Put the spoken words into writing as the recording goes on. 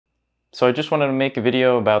So I just wanted to make a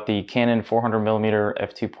video about the Canon 400mm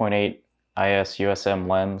F2.8 IS USM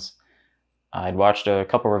lens. I'd watched a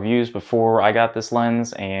couple reviews before I got this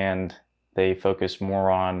lens, and they focus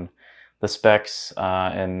more on the specs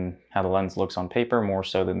and how the lens looks on paper more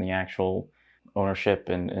so than the actual ownership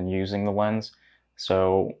and using the lens.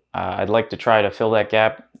 So I'd like to try to fill that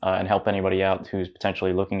gap and help anybody out who's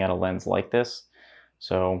potentially looking at a lens like this.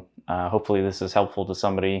 So hopefully this is helpful to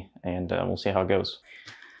somebody, and we'll see how it goes.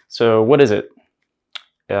 So what is it?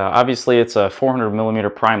 Obviously it's a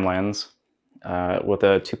 400mm prime lens with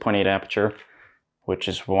a 2.8 aperture, which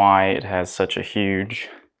is why it has such a huge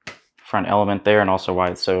front element there, and also why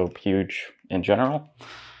it's so huge in general.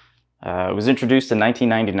 It was introduced in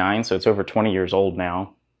 1999, so it's over 20 years old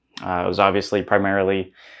now. It was obviously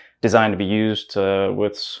primarily designed to be used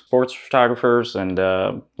with sports photographers and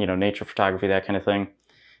nature photography, that kind of thing.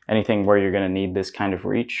 Anything where you're going to need this kind of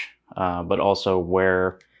reach, but also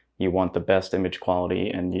where you want the best image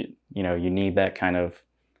quality, and you need that kind of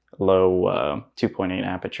low 2.8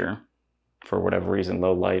 aperture for whatever reason,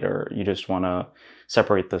 low light, or you just want to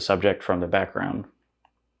separate the subject from the background.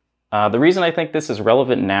 The reason I think this is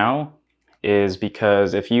relevant now is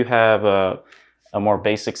because if you have a more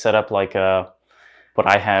basic setup, like what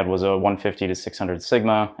I had was a 150 to 600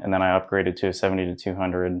 Sigma, and then I upgraded to a 70 to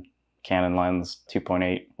 200 Canon lens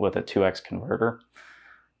 2.8 with a 2x converter.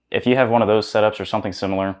 If you have one of those setups or something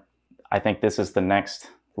similar, I think this is the next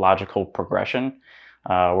logical progression,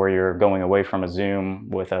 where you're going away from a zoom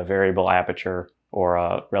with a variable aperture or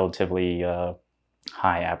a relatively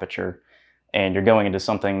high aperture, and you're going into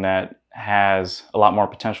something that has a lot more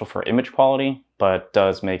potential for image quality, but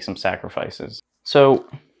does make some sacrifices. So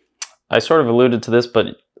I sort of alluded to this,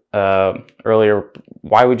 but earlier,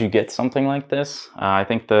 why would you get something like this? I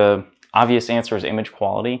think the obvious answer is image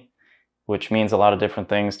quality, which means a lot of different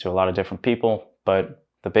things to a lot of different people, but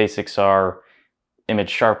the basics are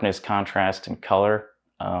image sharpness, contrast, and color,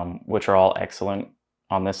 which are all excellent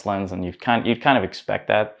on this lens, and you'd kind of expect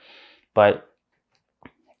that. But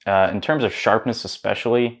in terms of sharpness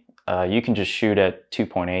especially, you can just shoot at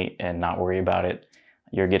 2.8 and not worry about it.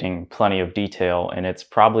 You're getting plenty of detail, and it's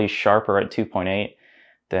probably sharper at 2.8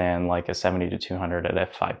 than like a 70 to 200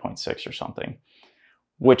 at f5.6 or something,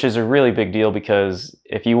 which is a really big deal, because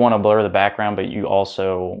if you want to blur the background but you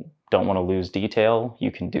also don't want to lose detail,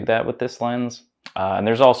 you can do that with this lens. And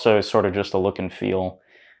there's also sort of just a look and feel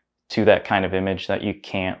to that kind of image that you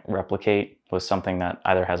can't replicate with something that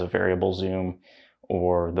either has a variable zoom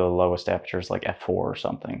or the lowest apertures like f4 or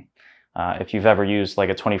something. If you've ever used like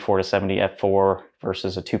a 24 to 70 f4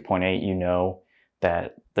 versus a 2.8, you know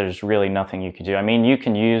that there's really nothing you can do. I mean, you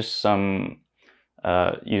can use some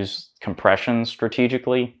use compression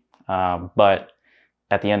strategically, but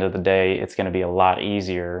at the end of the day, it's going to be a lot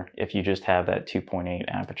easier if you just have that 2.8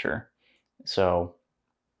 aperture. So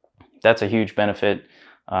that's a huge benefit.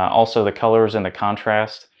 Also, the colors and the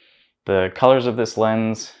contrast. The colors of this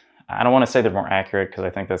lens, I don't want to say they're more accurate because I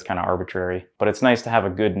think that's kind of arbitrary, but it's nice to have a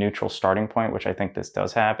good neutral starting point, which I think this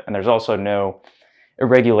does have. And there's also no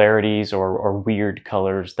irregularities or weird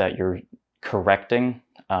colors that you're correcting.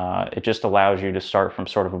 It just allows you to start from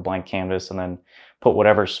sort of a blank canvas and then put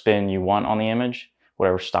whatever spin you want on the image,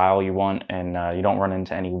 whatever style you want, and you don't run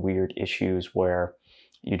into any weird issues where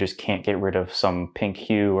you just can't get rid of some pink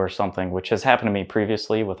hue or something, which has happened to me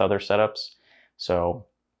previously with other setups. So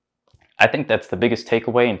I think that's the biggest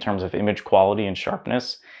takeaway in terms of image quality and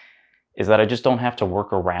sharpness, is that I just don't have to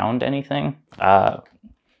work around anything. I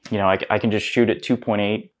can just shoot at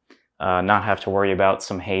 2.8, not have to worry about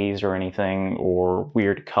some haze or anything, or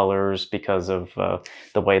weird colors because of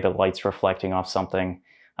the way the light's reflecting off something.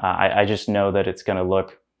 I just know that it's going to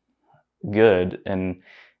look good, and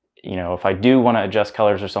if I do want to adjust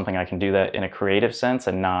colors or something, I can do that in a creative sense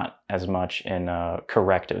and not as much in a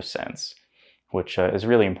corrective sense, which is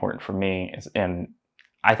really important for me. And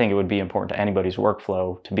I think it would be important to anybody's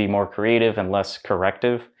workflow to be more creative and less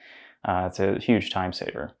corrective. It's a huge time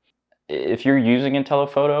saver. If you're using a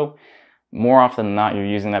telephoto, more often than not, you're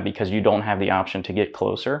using that because you don't have the option to get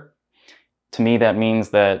closer. To me, that means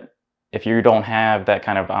that if you don't have that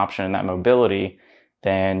kind of option and that mobility,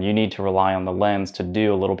 then you need to rely on the lens to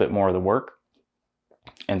do a little bit more of the work.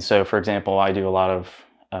 And so, for example, I do a lot of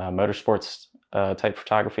motorsports type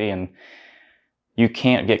photography, and you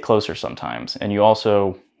can't get closer sometimes. And you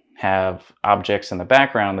also have objects in the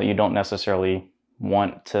background that you don't necessarily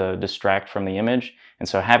want to distract from the image. And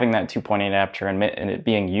so having that 2.8 aperture and it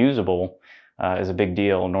being usable is a big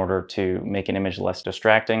deal in order to make an image less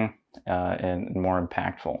distracting and more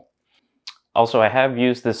impactful. Also, I have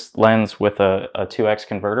used this lens with a 2x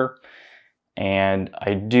converter, and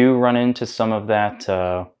I do run into some of that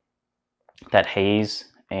that haze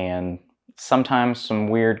and sometimes some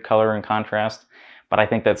weird color and contrast, but I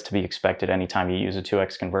think that's to be expected anytime you use a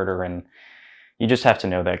 2x converter, and you just have to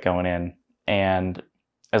know that going in. And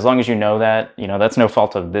as long as you know that, that's no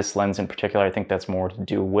fault of this lens in particular. I think that's more to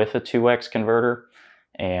do with a 2x converter,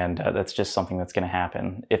 and that's just something that's going to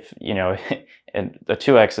happen. If, and the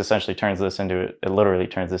 2x essentially turns this into, it literally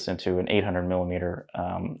turns this into an 800mm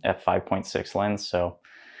f5.6 lens, so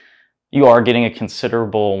you are getting a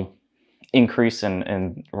considerable increase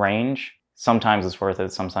in range. Sometimes it's worth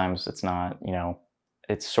it, sometimes it's not.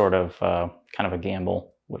 It's sort of kind of a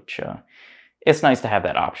gamble, which it's nice to have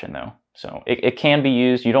that option though. So it can be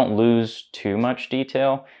used. You don't lose too much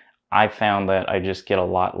detail. I found that I just get a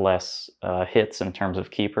lot less hits in terms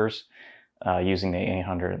of keepers using the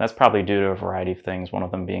 800. That's probably due to a variety of things, one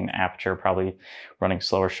of them being the aperture, probably running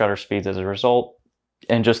slower shutter speeds as a result,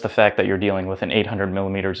 and just the fact that you're dealing with an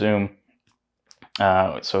 800mm zoom.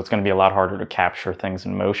 So it's going to be a lot harder to capture things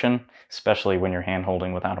in motion, especially when you're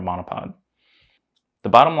hand-holding without a monopod. The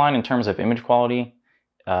bottom line in terms of image quality,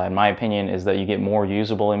 in my opinion, is that you get more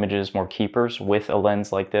usable images, more keepers with a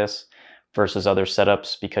lens like this versus other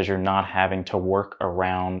setups, because you're not having to work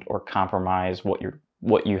around or compromise what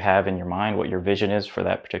you have in your mind, what your vision is for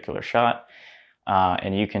that particular shot.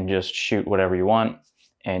 And you can just shoot whatever you want,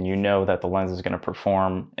 and you know that the lens is going to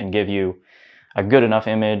perform and give you a good enough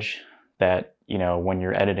image that, when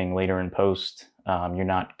you're editing later in post, you're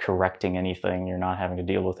not correcting anything, you're not having to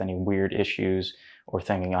deal with any weird issues or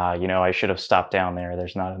thinking, I should have stopped down there,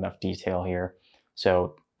 there's not enough detail here.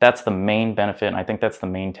 So that's the main benefit, and I think that's the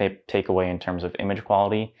main takeaway in terms of image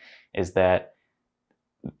quality, is that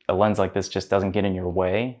a lens like this just doesn't get in your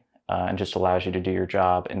way and just allows you to do your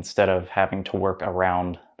job instead of having to work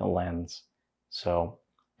around the lens. So,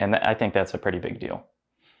 and I think that's a pretty big deal.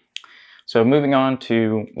 So moving on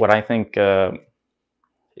to what I think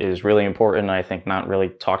is really important, I think not really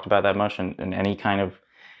talked about that much in any kind of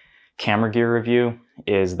camera gear review,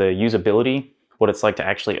 is the usability, what it's like to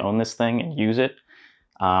actually own this thing and use it,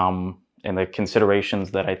 and the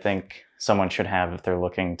considerations that I think someone should have if they're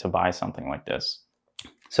looking to buy something like this.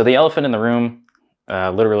 So the elephant in the room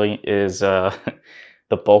literally is the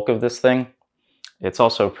bulk of this thing. It's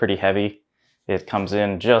also pretty heavy. It comes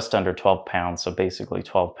in just under 12 pounds, so basically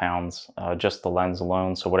 12 pounds, just the lens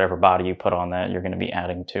alone. So whatever body you put on that, you're going to be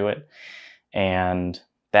adding to it. And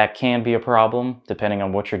that can be a problem depending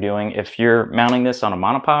on what you're doing. If you're mounting this on a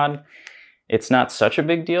monopod, it's not such a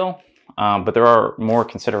big deal, but there are more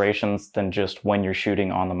considerations than just when you're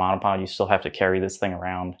shooting on the monopod. You still have to carry this thing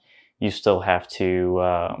around. You still have to,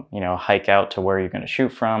 hike out to where you're going to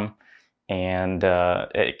shoot from. And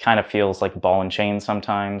it kind of feels like a ball and chain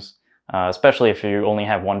sometimes. Especially if you only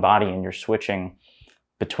have one body and you're switching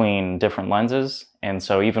between different lenses. And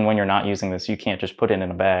so even when you're not using this, you can't just put it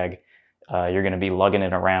in a bag. You're going to be lugging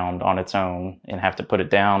it around on its own and have to put it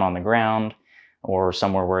down on the ground or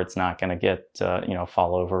somewhere where it's not going to get,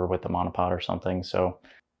 fall over with the monopod or something. So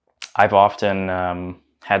I've often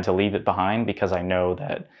had to leave it behind because I know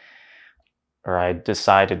that, or I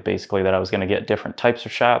decided basically that I was going to get different types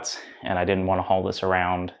of shots and I didn't want to haul this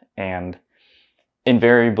around. And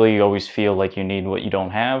invariably, you always feel like you need what you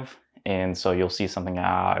don't have, and so you'll see something,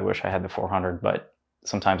 I wish I had the 400, but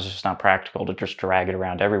sometimes it's just not practical to just drag it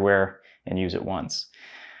around everywhere and use it once.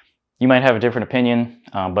 You might have a different opinion,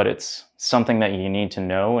 but it's something that you need to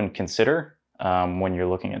know and consider when you're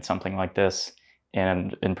looking at something like this,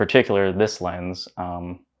 and in particular, this lens.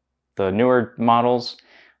 The newer models,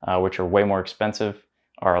 which are way more expensive,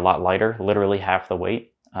 are a lot lighter, literally half the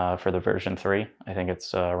weight for the version 3. I think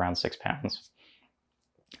it's around 6 pounds.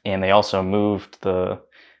 And they also moved the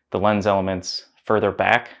lens elements further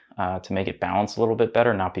back to make it balance a little bit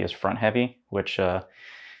better, not be as front heavy, which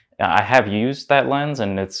I have used that lens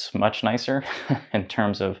and it's much nicer in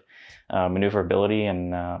terms of maneuverability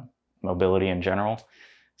and mobility in general.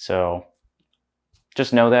 So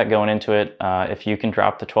just know that going into it. If you can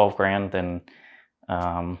drop the 12 grand, then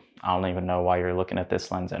I don't even know why you're looking at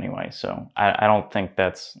this lens anyway. So I don't think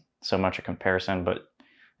that's so much a comparison, but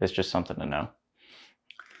it's just something to know.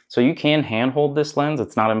 So you can handhold this lens.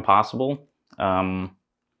 It's not impossible.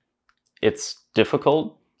 It's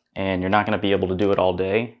difficult and you're not going to be able to do it all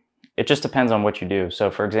day. It just depends on what you do.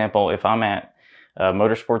 So for example, if I'm at a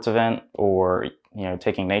motorsports event or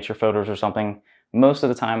taking nature photos or something, most of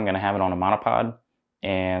the time I'm going to have it on a monopod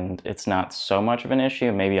and it's not so much of an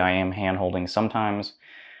issue. Maybe I am hand holding sometimes,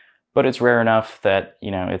 but it's rare enough that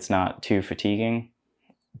it's not too fatiguing.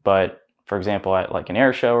 But for example, at like an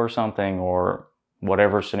air show or something, or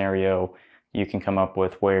whatever scenario you can come up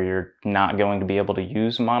with where you're not going to be able to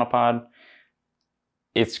use a monopod,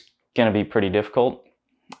 it's going to be pretty difficult.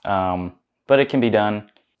 but it can be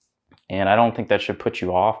done. And I don't think that should put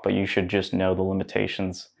you off, but you should just know the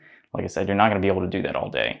limitations. Like I said, you're not going to be able to do that all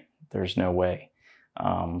day. There's no way.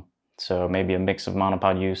 So maybe a mix of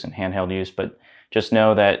monopod use and handheld use, but just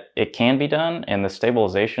know that it can be done, and the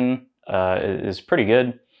stabilization is pretty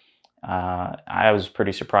good. I was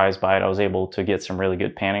pretty surprised by it. I was able to get some really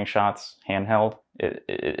good panning shots handheld.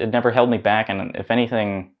 It never held me back, and if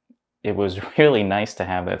anything, it was really nice to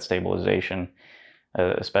have that stabilization.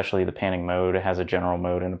 Especially the panning mode. It has a general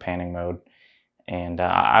mode and a panning mode. And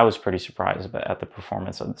I was pretty surprised at the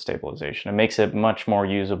performance of the stabilization. It makes it much more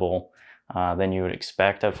usable than you would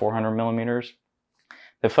expect at 400 millimeters.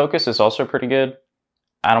 The focus is also pretty good.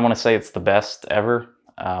 I don't want to say it's the best ever,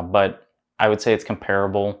 but I would say it's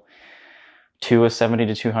comparable to a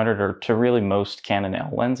 70-200 or to really most Canon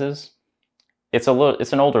L lenses. It's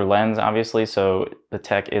an older lens, obviously, so the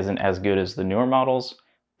tech isn't as good as the newer models,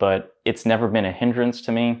 but it's never been a hindrance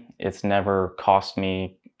to me. It's never cost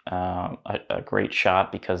me a great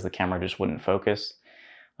shot because the camera just wouldn't focus.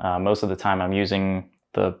 Most of the time I'm using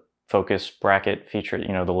the focus bracket feature,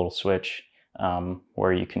 you know, the little switch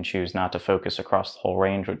where you can choose not to focus across the whole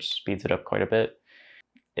range, which speeds it up quite a bit.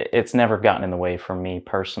 It's never gotten in the way for me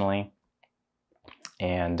personally.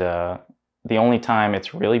 And the only time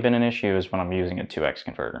it's really been an issue is when I'm using a 2x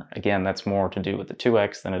converter. Again, that's more to do with the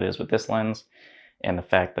 2x than it is with this lens, and the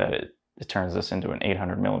fact that it turns this into an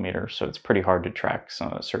 800 millimeter, so it's pretty hard to track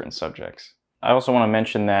certain subjects. I also want to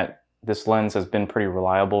mention that this lens has been pretty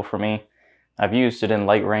reliable for me. I've used it in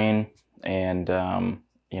light rain, and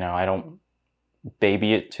you know, I don't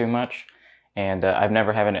baby it too much, and I've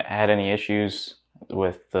never had any issues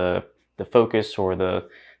with the focus or the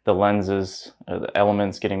lenses or the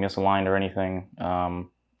elements getting misaligned or anything.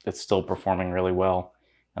 It's still performing really well,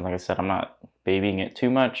 and like I said, I'm not babying it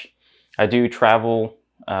too much. I do travel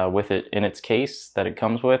with it in its case that it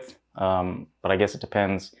comes with, but I guess it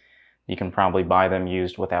depends. You can probably buy them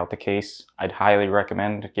used without the case. I'd highly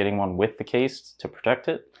recommend getting one with the case to protect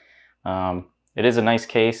it. It is a nice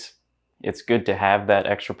case. It's good to have that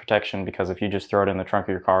extra protection, because if you just throw it in the trunk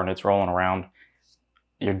of your car and it's rolling around,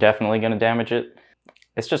 you're definitely going to damage it.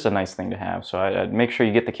 It's just a nice thing to have, so I'd make sure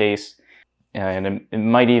you get the case, and it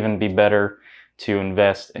might even be better to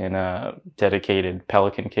invest in a dedicated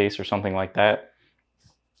Pelican case or something like that.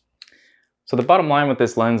 So the bottom line with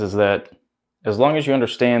this lens is that as long as you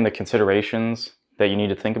understand the considerations that you need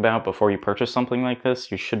to think about before you purchase something like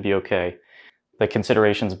this, you should be okay. The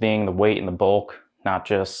considerations being the weight and the bulk, not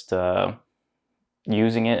just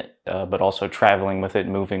using it, but also traveling with it,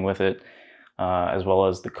 moving with it, as well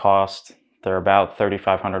as the cost. They're about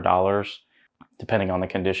 $3,500, depending on the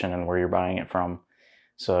condition and where you're buying it from.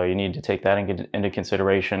 So you need to take that into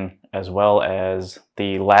consideration, as well as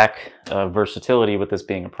the lack of versatility with this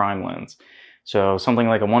being a prime lens. So something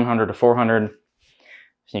like a 100 to 400,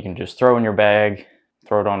 you can just throw in your bag,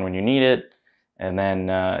 throw it on when you need it, and then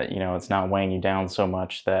you know, it's not weighing you down so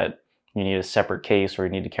much that you need a separate case or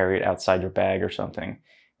you need to carry it outside your bag or something.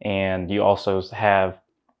 And you also have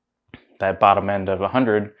that bottom end of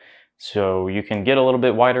 100, so you can get a little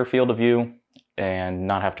bit wider field of view and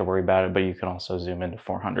not have to worry about it, but you can also zoom into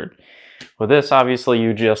 400. With this, obviously,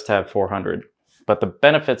 you just have 400, but the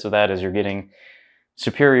benefits of that is you're getting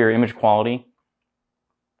superior image quality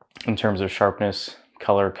in terms of sharpness,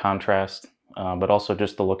 color, contrast, but also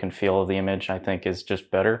just the look and feel of the image, I think, is just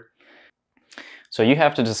better. So you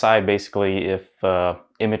have to decide basically if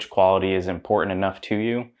image quality is important enough to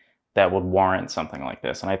you that would warrant something like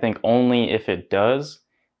this. And I think only if it does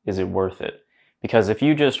is it worth it. Because if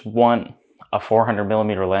you just want a 400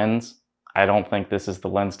 millimeter lens, I don't think this is the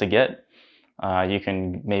lens to get. You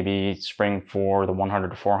can maybe spring for the 100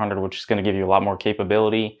 to 400, which is going to give you a lot more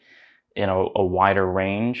capability in a wider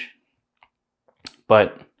range.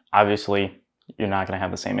 But obviously, you're not going to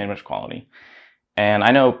have the same image quality. And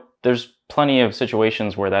I know there's plenty of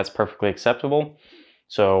situations where that's perfectly acceptable.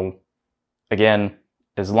 So again,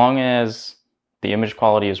 as long as the image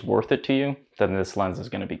quality is worth it to you, then this lens is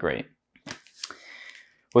going to be great.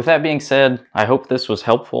 With that being said, I hope this was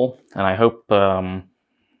helpful, and I hope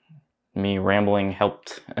me rambling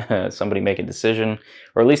helped somebody make a decision,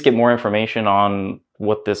 or at least get more information on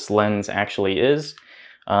what this lens actually is.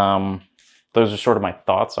 Those are sort of my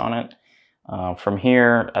thoughts on it. From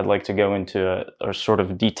here, I'd like to go into a sort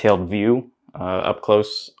of detailed view up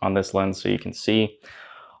close on this lens, so you can see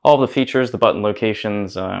all the features, the button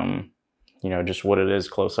locations, you know, just what it is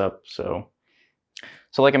close up.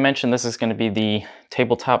 So like I mentioned, this is going to be the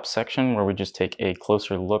tabletop section where we just take a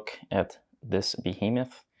closer look at this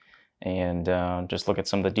behemoth and just look at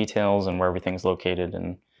some of the details and where everything's located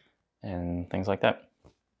and things like that.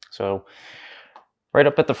 So right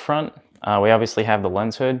up at the front, We obviously have the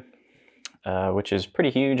lens hood, which is pretty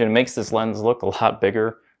huge, and it makes this lens look a lot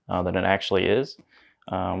bigger than it actually is.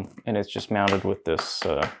 And it's just mounted with this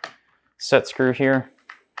set screw here.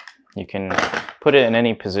 You can put it in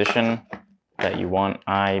any position that you want.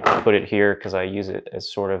 I put it here because I use it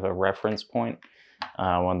as sort of a reference point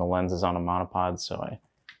when the lens is on a monopod, so I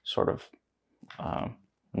sort of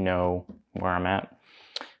know where I'm at.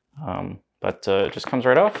 But it just comes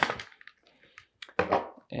right off,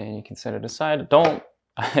 and you can set it aside. Don't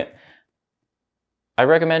I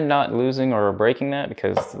recommend not losing or breaking that,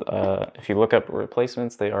 because if you look up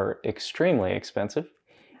replacements, they are extremely expensive.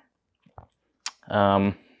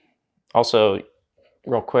 Also,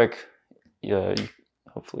 real quick,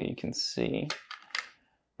 hopefully you can see,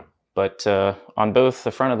 but on both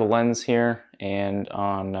the front of the lens here and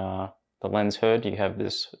on the lens hood, you have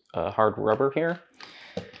this hard rubber here,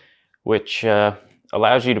 which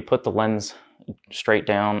allows you to put the lens straight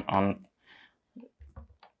down on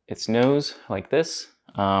its nose like this,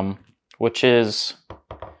 which is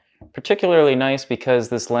particularly nice because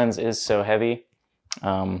this lens is so heavy.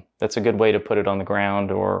 That's a good way to put it on the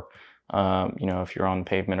ground, or you know, if you're on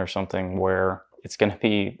pavement or something, where it's going to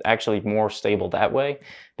be actually more stable that way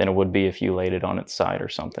than it would be if you laid it on its side or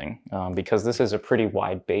something. Because this is a pretty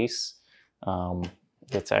wide base,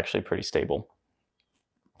 it's actually pretty stable.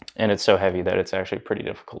 And it's so heavy that it's actually pretty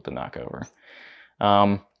difficult to knock over.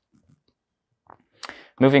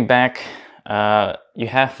 Moving back, you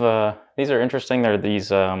have, these are interesting. They're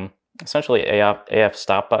these essentially AF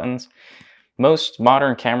stop buttons. Most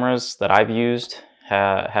modern cameras that I've used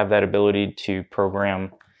have that ability to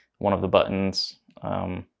program one of the buttons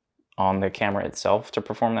on the camera itself to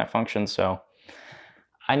perform that function. So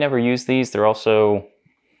I never use these. They're also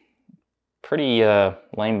pretty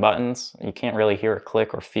lame buttons. You can't really hear a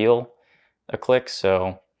click or feel a click,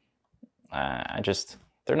 so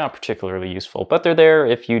they're not particularly useful, but they're there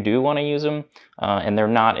if you do want to use them, and they're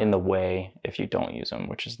not in the way if you don't use them,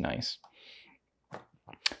 which is nice.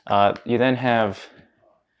 You then have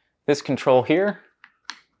this control here,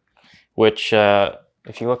 which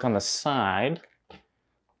if you look on the side,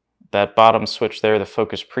 that bottom switch there, the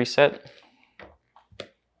focus preset,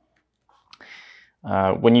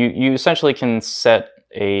 when you essentially can set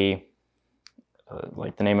a,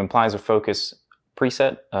 like the name implies, a focus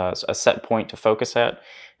preset, a set point to focus at,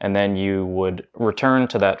 and then you would return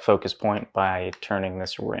to that focus point by turning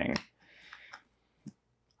this ring.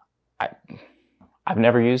 I've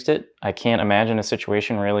never used it. I can't imagine a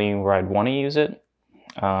situation really where I'd want to use it.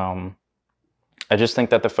 I just think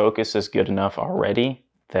that the focus is good enough already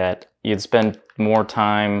that you'd spend more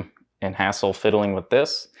time and hassle fiddling with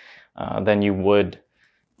this than you would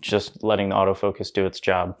just letting the autofocus do its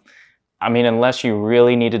job. I mean, unless you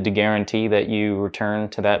really needed to guarantee that you return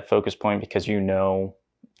to that focus point because you know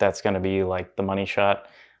that's going to be like the money shot,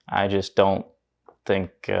 I just don't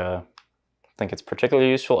think it's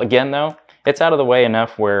particularly useful. Again, though, it's out of the way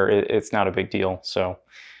enough where it's not a big deal, so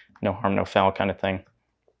no harm, no foul kind of thing.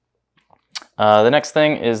 The next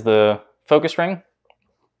thing is the focus ring,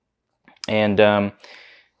 and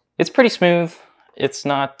it's pretty smooth. It's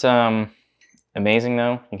not amazing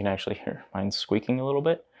though. You can actually hear mine squeaking a little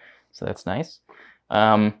bit, so that's nice.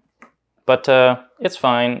 But it's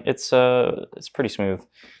fine. It's pretty smooth.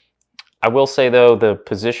 I will say though, the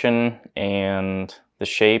position and the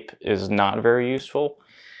shape is not very useful.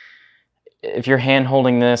 If you're hand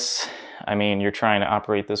holding this, I mean, you're trying to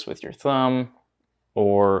operate this with your thumb,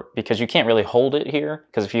 or because you can't really hold it here,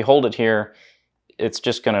 because if you hold it here, it's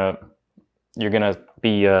just you're gonna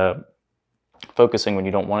be focusing when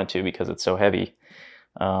you don't want it to because it's so heavy.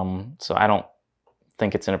 So I don't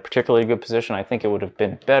think it's in a particularly good position. I think it would have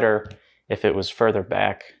been better if it was further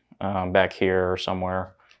back, back here or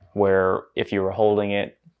somewhere, where if you were holding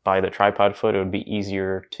it by the tripod foot, it would be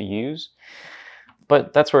easier to use.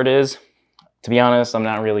 But that's where it is. To be honest, I'm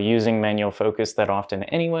not really using manual focus that often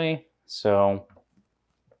anyway, so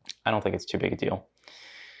I don't think it's too big a deal.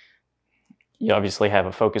 You obviously have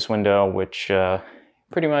a focus window, which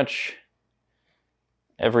pretty much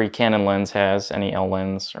every Canon lens has, any L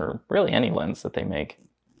lens, or really any lens that they make.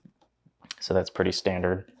 So that's pretty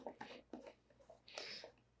standard.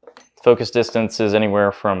 Focus distance is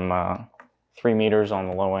anywhere from 3 meters on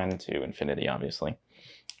the low end to infinity, obviously.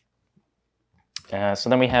 So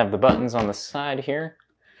then we have the buttons on the side here.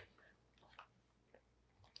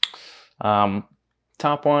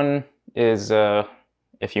 Top one is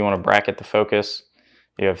if you want to bracket the focus,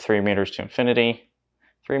 you have 3 meters to infinity,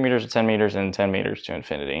 3 meters to 10 meters, and 10 meters to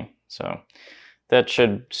infinity. So that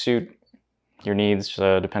should suit your needs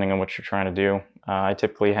depending on what you're trying to do. I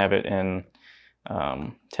typically have it in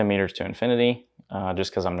 10 meters to infinity.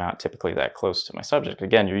 just because I'm not typically that close to my subject.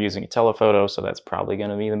 Again, you're using a telephoto, so that's probably going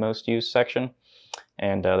to be the most used section.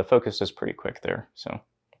 And the focus is pretty quick there. So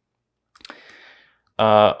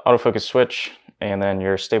autofocus switch, and then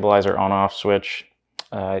your stabilizer on-off switch.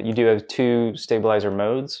 You do have two stabilizer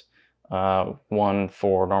modes, one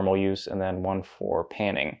for normal use and then one for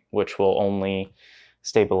panning, which will only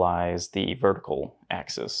stabilize the vertical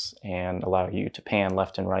axis and allow you to pan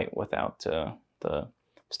left and right without the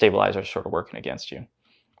stabilizer sort of working against you.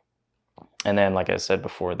 And then, like I said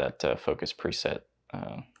before, that focus preset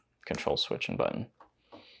control switch and button.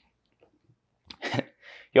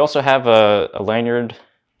 You also have a lanyard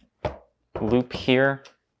loop here,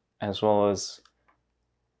 as well as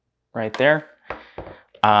right there.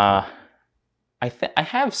 I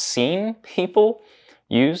have seen people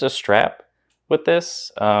use a strap with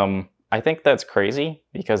this. I think that's crazy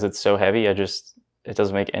because it's so heavy. It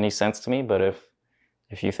doesn't make any sense to me. But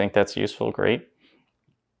if you think that's useful, great.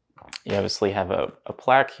 You obviously have a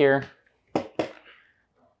plaque here,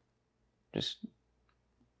 just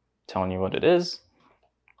telling you what it is.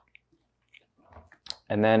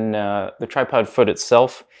 And then the tripod foot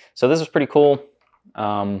itself. So this is pretty cool.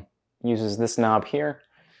 Uses this knob here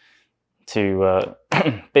to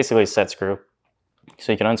basically set screw.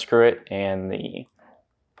 So you can unscrew it and the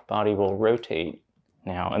body will rotate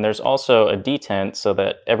now. And there's also a detent so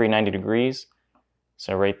that every 90 degrees,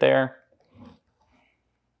 so right there,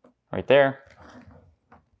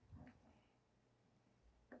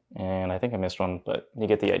 and I think I missed one, but you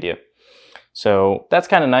get the idea. So that's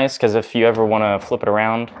kind of nice because if you ever want to flip it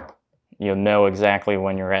around, you'll know exactly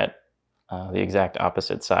when you're at the exact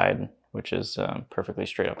opposite side, which is perfectly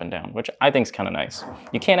straight up and down, which I think is kind of nice.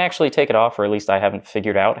 You can't actually take it off, or at least I haven't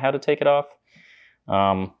figured out how to take it off.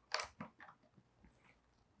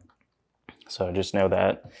 So just know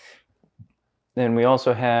that. Then we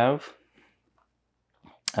also have,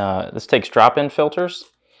 this takes drop-in filters.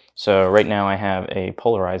 So right now I have a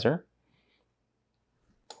polarizer.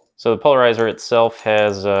 So the polarizer itself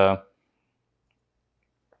has a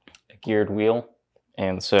geared wheel,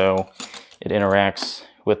 and so it interacts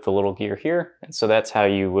with the little gear here, and so that's how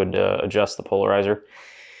you would adjust the polarizer.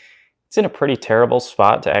 It's in a pretty terrible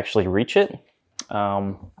spot to actually reach it.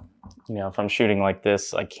 You know, if I'm shooting like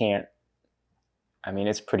this, I can't, I mean,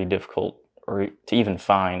 it's pretty difficult to even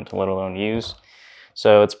find, let alone use.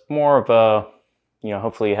 So it's more of a, you know,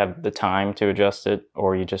 hopefully you have the time to adjust it,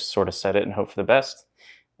 or you just sort of set it and hope for the best.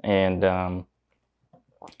 And you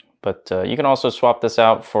can also swap this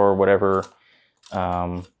out for whatever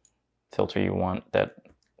filter you want that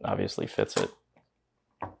obviously fits it.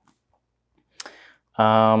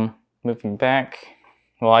 Moving back,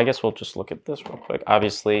 well, I guess we'll just look at this real quick.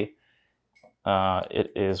 Obviously,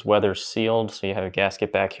 it is weather sealed, so you have a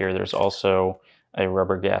gasket back here. There's also a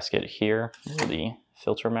rubber gasket here where the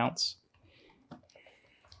filter mounts.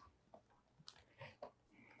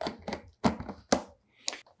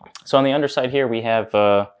 So on the underside here, we have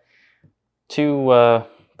two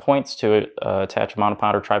points to attach a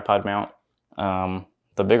monopod or tripod mount.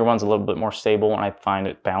 The bigger one's a little bit more stable, and I find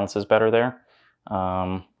it balances better there.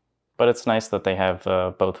 But it's nice that they have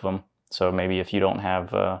both of them. So maybe if you don't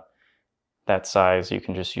have that size, you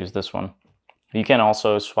can just use this one. You can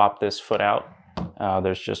also swap this foot out.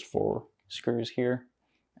 There's just 4 screws here,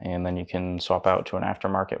 and then you can swap out to an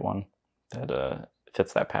aftermarket one that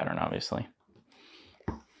fits that pattern, obviously.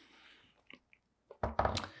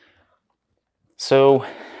 So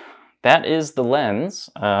that is the lens.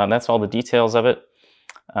 That's all the details of it.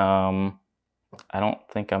 I don't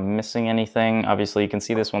think I'm missing anything. Obviously, you can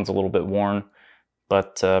see this one's a little bit worn,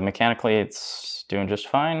 but mechanically it's doing just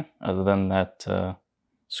fine, other than that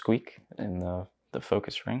squeak in the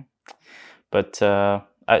focus ring. But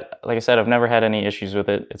like I said, I've never had any issues with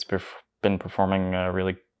it. It's been performing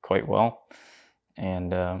really quite well.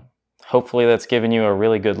 And hopefully that's given you a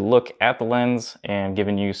really good look at the lens and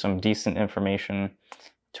given you some decent information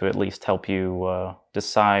to at least help you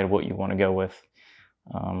decide what you want to go with.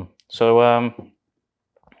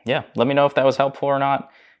 Yeah, let me know if that was helpful or not,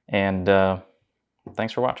 and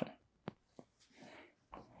thanks for watching.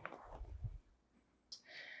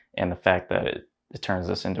 And the fact that it turns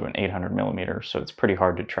this into an 800mm, so it's pretty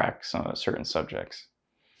hard to track some certain subjects.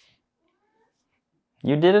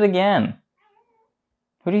 You did it again.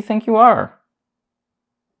 Who do you think you are?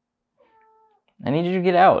 I need you to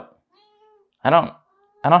get out. I don't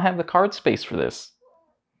have the card space for this.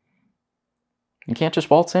 You can't just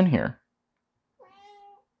waltz in here.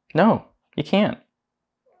 No, you can't.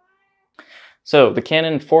 So the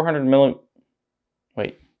Canon 400mm,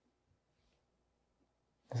 wait.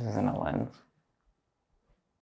 This isn't a lens.